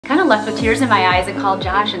kind of left with tears in my eyes and called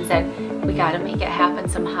Josh and said, we got to make it happen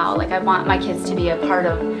somehow. Like, I want my kids to be a part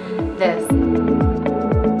of this.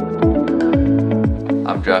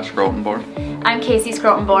 I'm Josh Schrotenboer. I'm Casey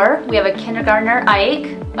Schrotenboer. We have a kindergartner, Ike,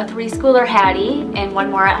 a 3-schooler, Hattie, and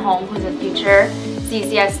one more at home who's a future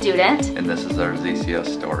ZCS student. And this is our ZCS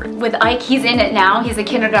story. With Ike, he's in it now. He's a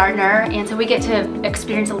kindergartner, and so we get to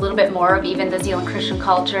experience a little bit more of even the Zeeland Christian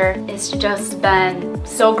culture. It's just been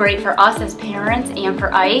so great for us as parents and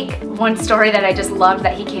for Ike. One story that I just loved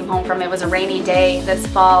that he came home from, it was a rainy day this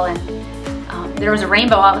fall, and there was a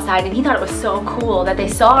rainbow outside, and he thought it was so cool that they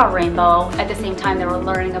saw a rainbow at the same time they were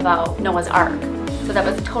learning about Noah's Ark. So that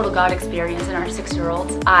was a total God experience in our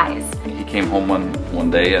 6-year-old's eyes. He came home one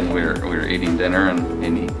day and we were eating dinner,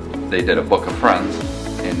 and they did a book of friends,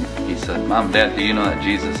 and he said, "Mom, Dad, do you know that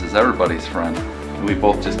Jesus is everybody's friend?" And we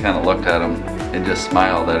both just kind of looked at him and just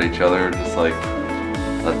smiled at each other, just like,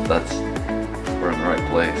 we're in the right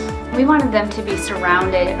place. We wanted them to be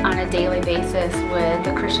surrounded on a daily basis with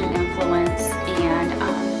the Christian influence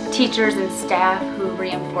and teachers and staff who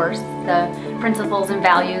reinforce the principles and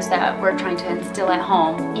values that we're trying to instill at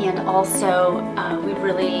home. And also, we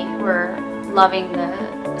really were loving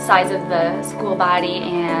the size of the school body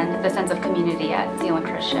and the sense of community at Zeeland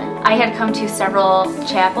Christian. I had come to several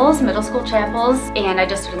chapels, middle school chapels, and I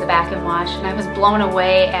just stood in the back and watched, and I was blown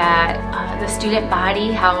away at the student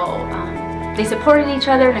body, how they supported each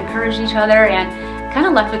other and encouraged each other, and kind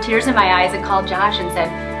of left with tears in my eyes and called Josh and said,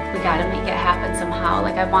 we got to make it happen somehow.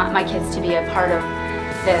 Like, I want my kids to be a part of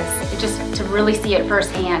this. It just, to really see it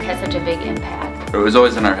firsthand had such a big impact. It was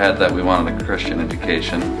always in our head that we wanted a Christian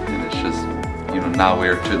education, and it's just, now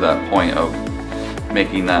we're to that point of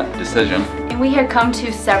making that decision. And we had come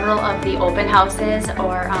to several of the open houses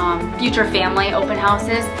or future family open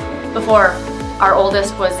houses before our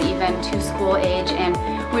oldest was even to school age, and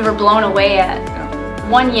we were blown away at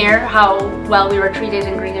one year how well we were treated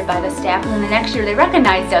and greeted by the staff, and then the next year they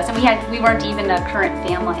recognized us, and we weren't even a current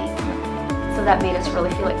family. So that made us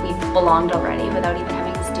really feel like we belonged already without even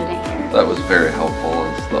having a student here. That was very helpful,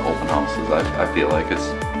 as the open houses. I feel like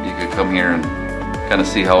you could come here and kind of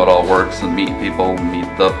see how it all works and meet people, meet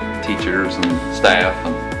the teachers and staff,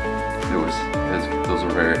 and those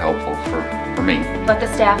were very helpful for me. Let the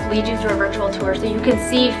staff lead you through a virtual tour so you can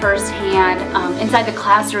see firsthand inside the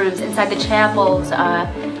classrooms, inside the chapels,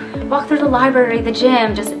 walk through the library, the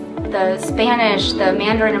gym, just the Spanish, the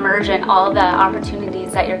Mandarin immersion, all the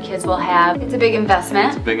opportunities that your kids will have. It's a big investment.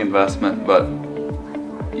 It's a big investment, but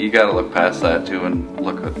you got to look past that too and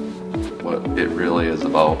look at what it really is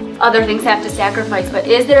about. Other things have to sacrifice, but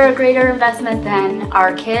is there a greater investment than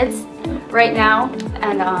our kids right now?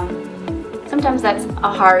 And sometimes that's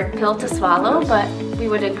a hard pill to swallow, but we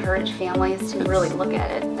would encourage families to really look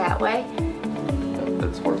at it that way.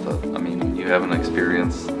 It's worth it. I mean, when you have an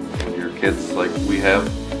experience with your kids like we have,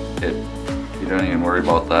 you don't even worry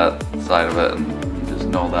about that side of it, and you just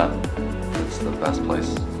know that it's the best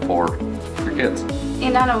place for your kids.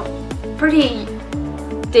 And on a pretty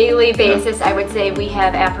daily basis, I would say we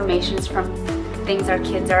have affirmations from things our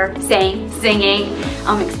kids are saying, singing,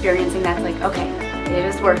 experiencing. That's like, okay, it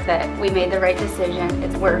is worth it. We made the right decision.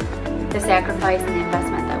 It's worth the sacrifice and the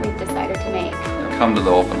investment that we've decided to make. Come to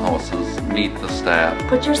the open houses, meet the staff.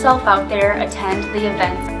 Put yourself out there, attend the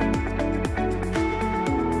events.